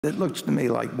It looks to me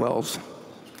like Wells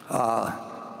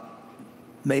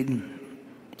made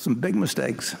some big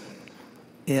mistakes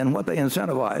in what they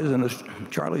incentivize. And as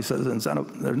Charlie says, there's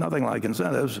nothing like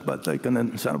incentives, but they can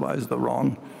incentivize the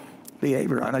wrong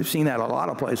behavior. And I've seen that a lot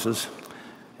of places.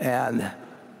 And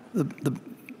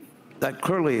that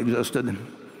clearly existed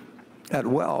at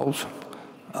Wells.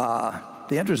 The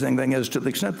interesting thing is, to the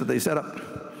extent that they set up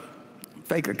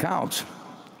fake accounts,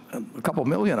 a couple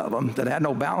million of them that had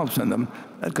no balance in them,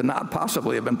 that could not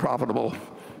possibly have been profitable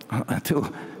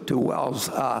to Wells.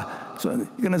 So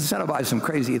you can incentivize some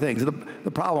crazy things.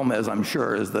 The problem is, I'm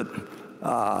sure, is that,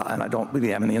 and I don't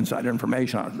really have any insider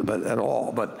information on it at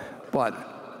all, but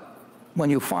when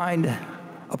you find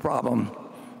a problem,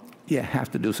 you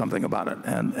have to do something about it.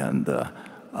 And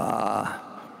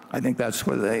I think that's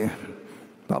where they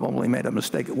probably made a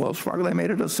mistake at Wells Fargo. They made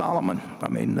it at Solomon. I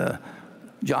mean,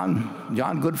 John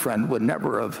Goodfriend would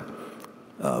never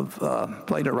have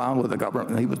played around with the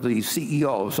government. He was the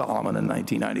CEO of Solomon in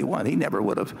 1991. He never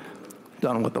would have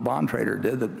done what the bond trader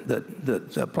did,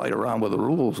 that played around with the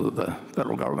rules that the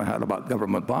federal government had about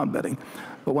government bond bidding.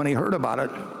 But when he heard about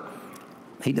it,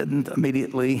 he didn't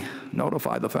immediately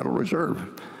notify the Federal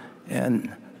Reserve.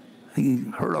 And he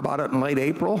heard about it in late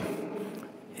April.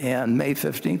 And May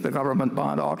 15th, the government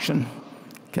bond auction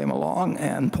came along,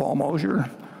 and Paul Moser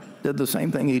did the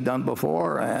same thing he'd done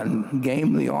before and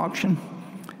gamed the auction.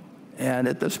 And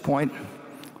at this point,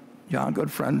 John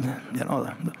Goodfriend,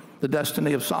 the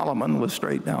destiny of Solomon was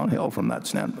straight downhill from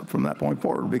that point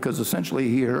forward, because essentially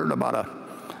he heard about a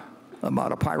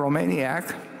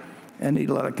pyromaniac, and he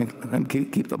let him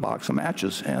keep the box of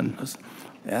matches.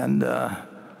 And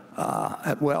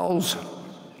at Wells,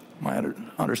 my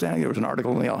understanding, there was an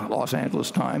article in the Los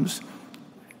Angeles Times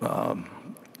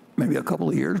maybe a couple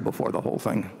of years before the whole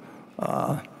thing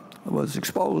was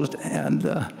exposed, and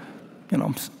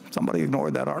somebody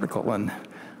ignored that article. And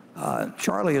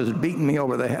Charlie has beaten me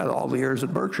over the head all the years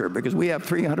at Berkshire, because we have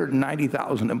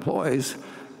 390,000 employees,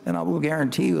 and I will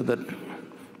guarantee you that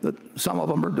some of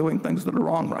them are doing things that are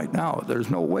wrong right now.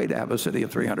 There's no way to have a city of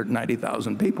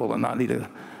 390,000 people and not need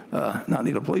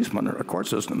a policeman or a court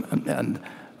system. And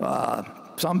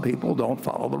some people don't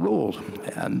follow the rules,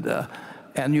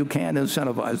 and you can't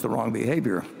incentivize the wrong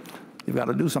behavior. You've got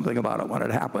to do something about it when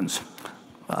it happens.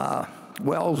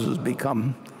 Wells has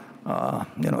become,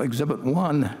 Exhibit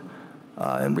 1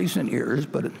 in recent years,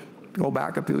 but go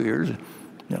back a few years,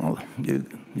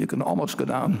 you can almost go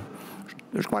down.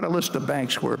 There's quite a list of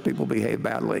banks where people behave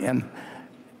badly, and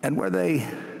where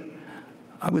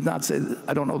I would not say,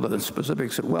 I don't know the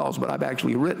specifics at Wells, but I've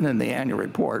actually written in the annual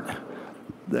report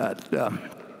that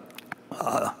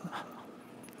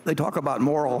they talk about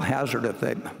moral hazard if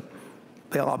they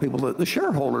allow people the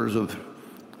shareholders of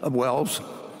Wells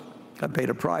have paid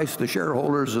a price. The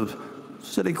shareholders of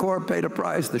Citicorp paid a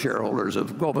price. The shareholders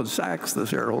of Goldman Sachs, the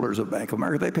shareholders of Bank of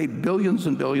America, they paid billions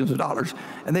and billions of dollars,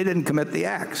 and they didn't commit the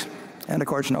acts. And of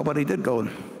course, nobody did go.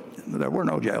 There were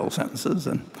no jail sentences,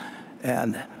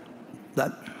 and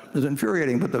that is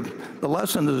infuriating. But the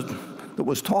lesson that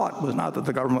was taught was not that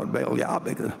the government would bail you out,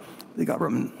 because the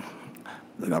government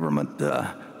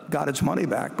got its money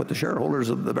back, but the shareholders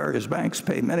of the various banks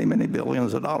paid many, many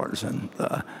billions of dollars. And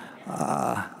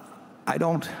I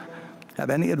don't have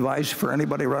any advice for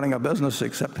anybody running a business,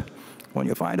 except when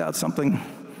you find out something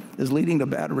is leading to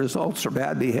bad results or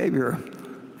bad behavior,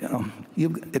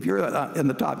 if you're in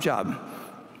the top job,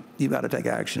 you've got to take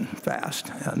action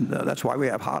fast. And that's why we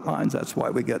have hotlines. That's why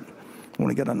when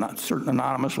we get certain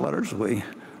anonymous letters, we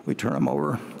turn them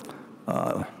over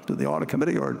to the audit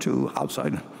committee or to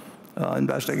outside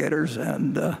investigators.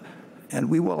 And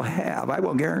I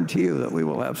will guarantee you that we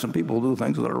will have some people who do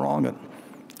things that are wrong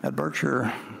at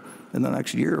Berkshire in the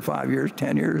next year, 5 years,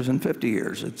 10 years, and 50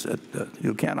 years.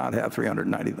 You cannot have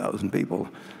 390,000 people.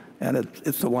 And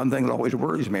it's the one thing that always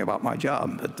worries me about my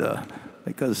job,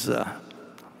 because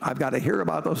I've got to hear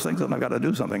about those things, and I've got to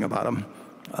do something about them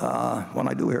when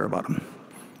I do hear about them.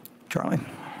 Charlie?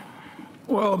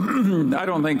 Well, I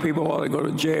don't think people ought to go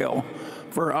to jail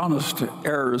for honest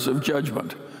errors of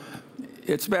judgment.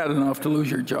 It's bad enough to lose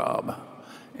your job.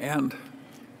 And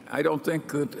I don't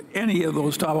think that any of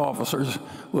those top officers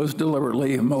was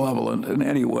deliberately malevolent in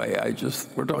any way.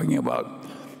 We're talking about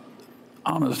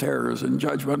honest errors in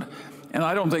judgment. And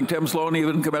I don't think Tim Sloan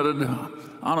even committed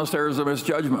honest errors of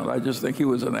misjudgment. I just think he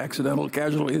was an accidental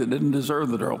casualty that didn't deserve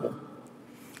the trouble.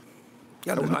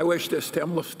 Yeah, I wish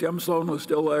Tim Sloan was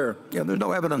still there. Yeah, there's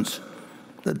no evidence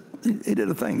that he did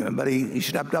a thing, but he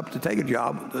stepped up to take a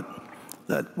job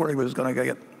where he was going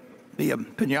to be a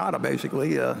pinata,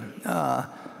 basically,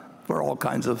 for all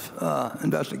kinds of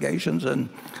investigations, and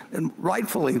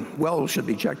rightfully Wells should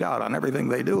be checked out on everything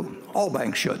they do. All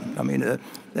banks should. I mean,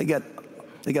 they get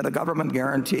a government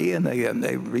guarantee, and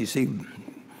they receive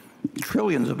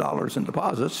trillions of dollars in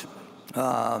deposits,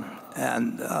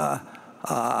 and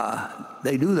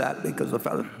they do that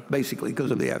basically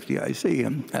because of the FDIC,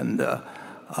 and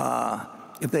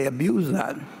if they abuse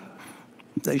that,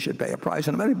 they should pay a price.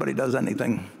 And if anybody does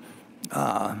anything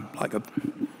like a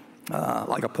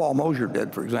Paul Moser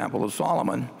did, for example, with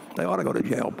Solomon, they ought to go to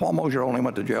jail. Paul Moser only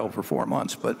went to jail for 4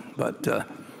 months, but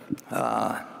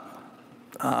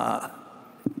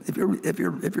if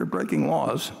you're breaking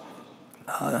laws,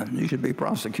 you should be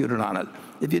prosecuted on it.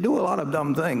 If you do a lot of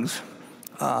dumb things,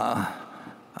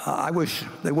 I wish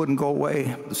they wouldn't go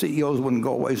away. The CEOs wouldn't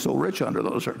go away so rich under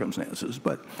those circumstances.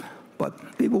 But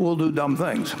people will do dumb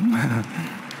things.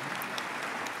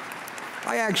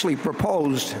 I actually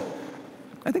proposed,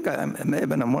 I think it may have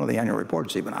been in one of the annual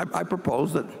reports even, I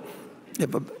proposed that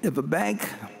if a bank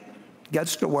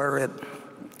gets to where it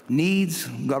needs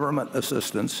government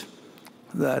assistance,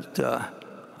 that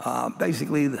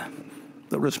basically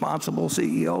the responsible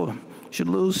CEO should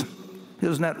lose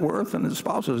his net worth and his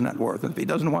spouse's net worth if he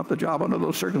doesn't want the job under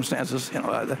those circumstances. And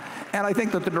I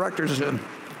think that the directors should,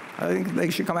 I think they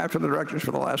should come after the directors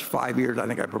for the last 5 years. I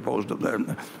think I proposed of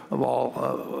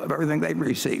everything they've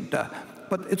received.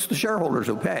 But it's the shareholders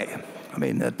who pay. I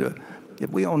mean, if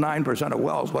we own 9% of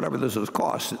Wells, whatever this has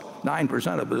cost,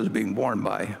 9% of it is being borne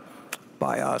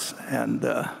by us, and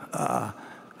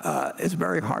it's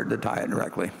very hard to tie it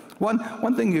directly.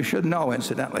 One thing you should know,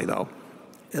 incidentally, though,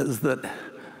 is that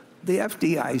the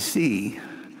FDIC,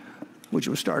 which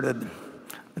was started,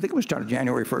 I think it was started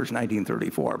January 1st,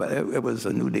 1934, but it was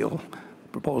a New Deal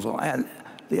proposal. And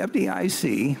the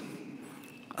FDIC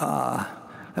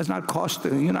has not cost the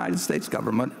United States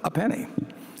government a penny.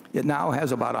 It now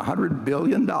has about $100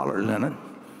 billion in it,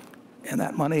 and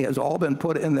that money has all been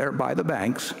put in there by the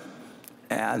banks,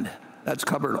 and that's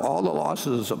covered all the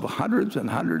losses of hundreds and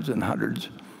hundreds and hundreds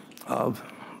of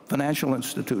financial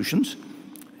institutions.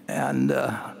 And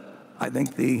I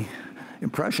think the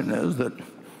impression is that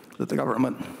the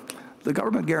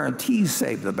government guarantees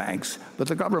saved the banks, but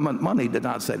the government money did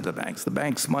not save the banks. The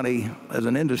banks' money as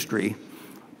an industry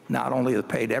not only has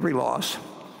paid every loss,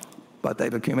 but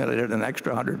they've accumulated an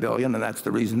extra $100 billion, and that's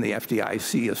the reason the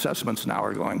FDIC assessments now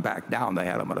are going back down. They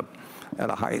had them at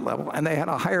a high level, and they had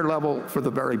a higher level for the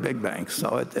very big banks.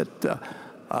 So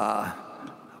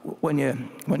when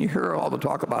you hear all the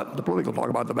political talk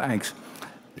about the banks,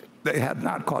 they have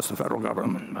not cost the federal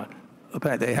government a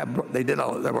penny.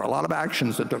 There were a lot of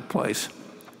actions that took place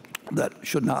that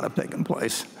should not have taken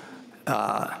place,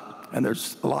 and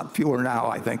there's a lot fewer now,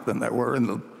 I think, than there were in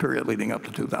the period leading up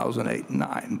to 2008 and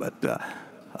 2009. But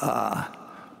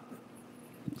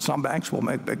some banks will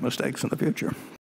make big mistakes in the future.